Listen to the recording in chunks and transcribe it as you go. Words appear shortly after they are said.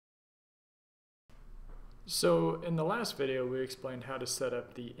So in the last video, we explained how to set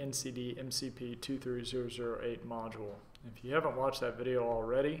up the NCD MCP23008 module. If you haven't watched that video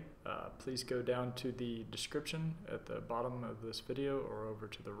already, please go down to the description at the bottom of this video or over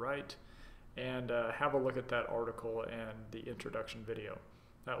to the right and have a look at that article and the introduction video.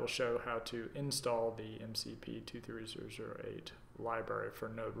 That will show how to install the MCP23008 library for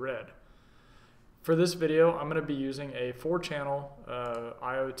Node-RED. For this video, I'm going to be using a 4-channel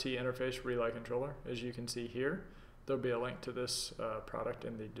IoT interface relay controller, as you can see here. There'll be a link to this product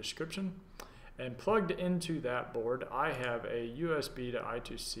in the description. And plugged into that board, I have a USB to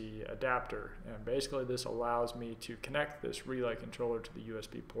I2C adapter. And basically this allows me to connect this relay controller to the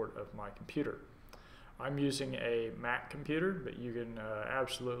USB port of my computer. I'm using a Mac computer, but you can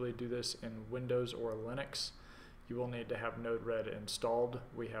absolutely do this in Windows or Linux. You will need to have Node-RED installed.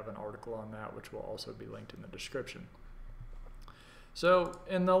 We have an article on that, which will also be linked in the description. So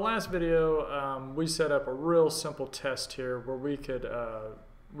in the last video, we set up a real simple test here where we could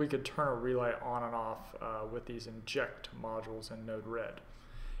turn a relay on and off with these inject modules in Node-RED.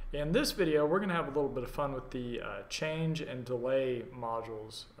 In this video, we're going to have a little bit of fun with the change and delay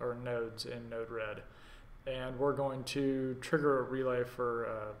modules or nodes in Node-RED. And we're going to trigger a relay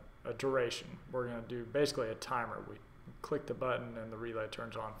for a duration. We're going to do basically a timer. We click the button and the relay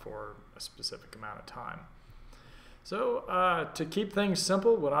turns on for a specific amount of time. So to keep things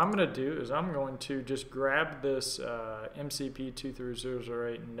simple, what I'm going to do is I'm going to just grab this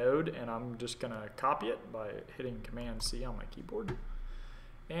MCP23008 node and I'm just going to copy it by hitting Command C on my keyboard.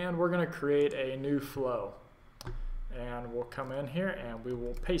 And we're going to create a new flow. And we'll come in here and we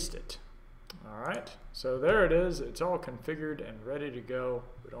will paste it. Alright, so there it is. It's all configured and ready to go.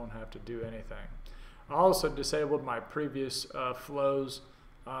 We don't have to do anything. I also disabled my previous flows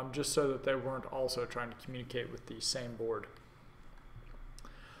just so that they weren't also trying to communicate with the same board.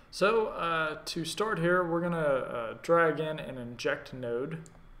 So to start here, we're going to drag in an inject node.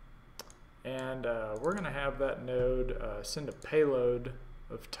 And we're going to have that node send a payload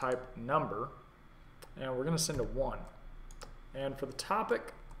of type number. And we're going to send a 1. And for the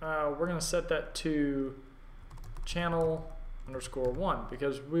topic, we're going to set that to channel_1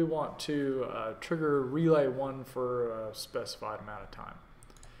 because we want to trigger relay 1 for a specified amount of time.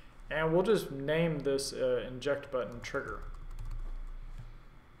 And we'll just name this inject button trigger.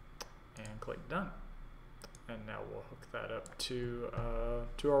 And click done. And now we'll hook that up to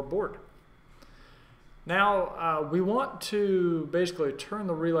our board. Now we want to basically turn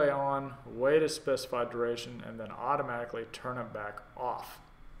the relay on, wait a specified duration, and then automatically turn it back off.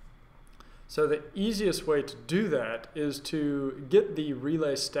 So the easiest way to do that is to get the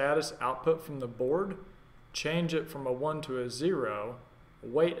relay status output from the board, change it from a 1 to a 0,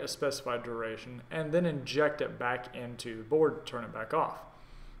 wait a specified duration, and then inject it back into the board to turn it back off.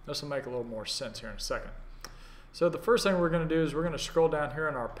 This will make a little more sense here in a second. So the first thing we're going to do is we're going to scroll down here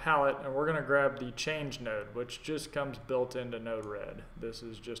in our palette and we're going to grab the change node, which just comes built into Node-RED. This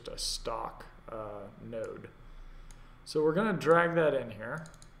is just a stock node. So we're going to drag that in here.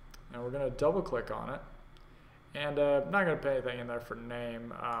 And we're going to double click on it. And I'm not going to put anything in there for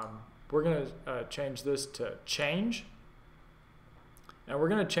name. We're going to change this to change. And we're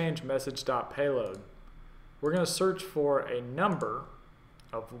going to change message.payload. We're going to search for a number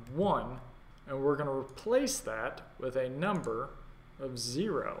of 1. And we're going to replace that with a number of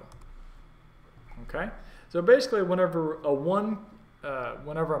 0. Okay? So basically whenever a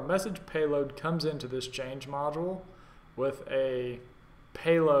message payload comes into this change module with a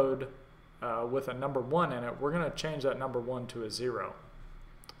payload with a number 1 in it, we're going to change that number 1 to a 0.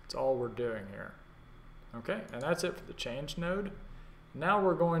 That's all we're doing here. Okay, and that's it for the change node. Now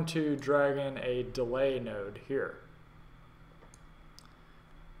we're going to drag in a delay node here.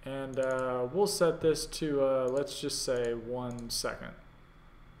 And we'll set this to, let's just say 1 second.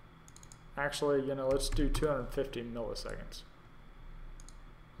 Actually, let's do 250 milliseconds.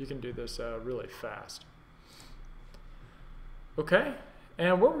 You can do this really fast. Okay.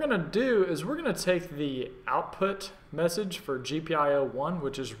 And what we're going to do is we're going to take the output message for GPIO1,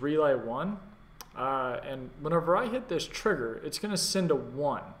 which is relay 1, and whenever I hit this trigger, it's going to send a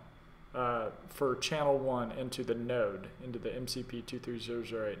 1 for channel 1 into the node, into the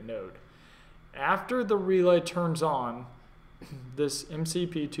MCP23008 node. After the relay turns on, this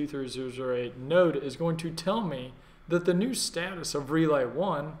MCP23008 node is going to tell me that the new status of relay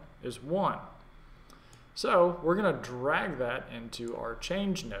 1 is 1. So we're going to drag that into our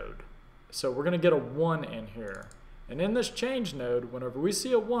change node. So we're going to get a 1 in here. And in this change node, whenever we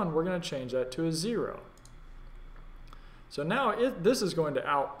see a 1, we're going to change that to a 0. So now this is going to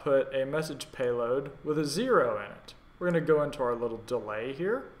output a message payload with a 0 in it. We're going to go into our little delay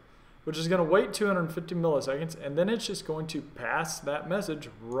here. which is going to wait 250 milliseconds, and then it's just going to pass that message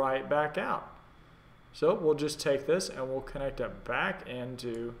right back out. So we'll just take this and we'll connect it back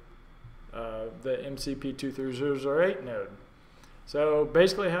into the MCP23008 node. So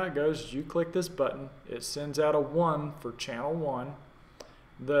basically how it goes is you click this button, it sends out a 1 for channel 1.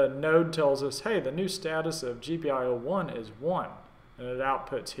 The node tells us, hey, the new status of GPIO1 is 1, and it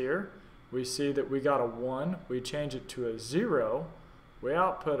outputs here. We see that we got a 1, we change it to a 0, we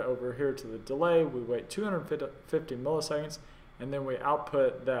output over here to the delay, we wait 250 milliseconds, and then we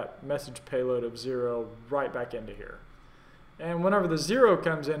output that message payload of 0 right back into here. And whenever the 0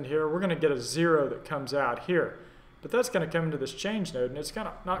 comes in here, we're going to get a 0 that comes out here. But that's going to come into this change node, and it's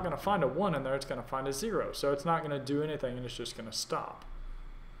not going to find a 1 in there, it's going to find a 0. So it's not going to do anything, and it's just going to stop.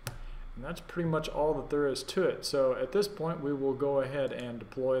 And that's pretty much all that there is to it. So at this point, we will go ahead and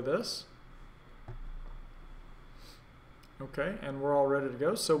deploy this. Okay, and we're all ready to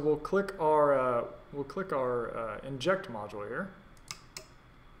go. So we'll click our inject module here,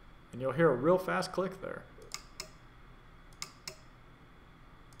 and you'll hear a real fast click there.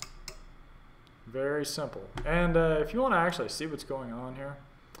 Very simple. And if you want to actually see what's going on here,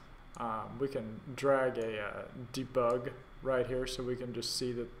 we can drag a debug right here, so we can just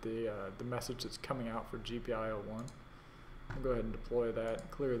see that the message that's coming out for GPIO1. I'll go ahead and deploy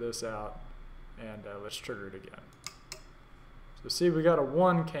that, clear this out, and let's trigger it again. So see, we got a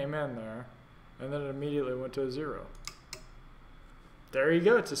 1 came in there, and then it immediately went to a 0. There you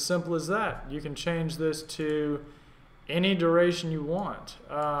go. It's as simple as that. You can change this to any duration you want.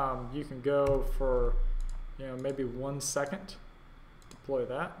 You can go for, maybe 1 second. Deploy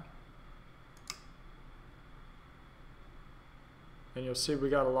that. And you'll see we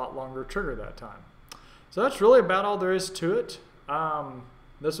got a lot longer trigger that time. So that's really about all there is to it.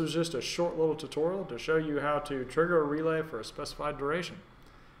 This was just a short little tutorial to show you how to trigger a relay for a specified duration.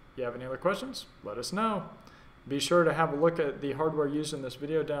 If you have any other questions, let us know. Be sure to have a look at the hardware used in this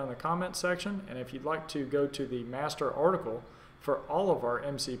video down in the comments section, and if you'd like to go to the master article for all of our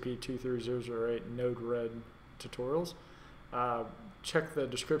MCP23008 Node Red tutorials, check the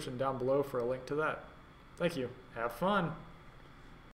description down below for a link to that. Thank you. Have fun.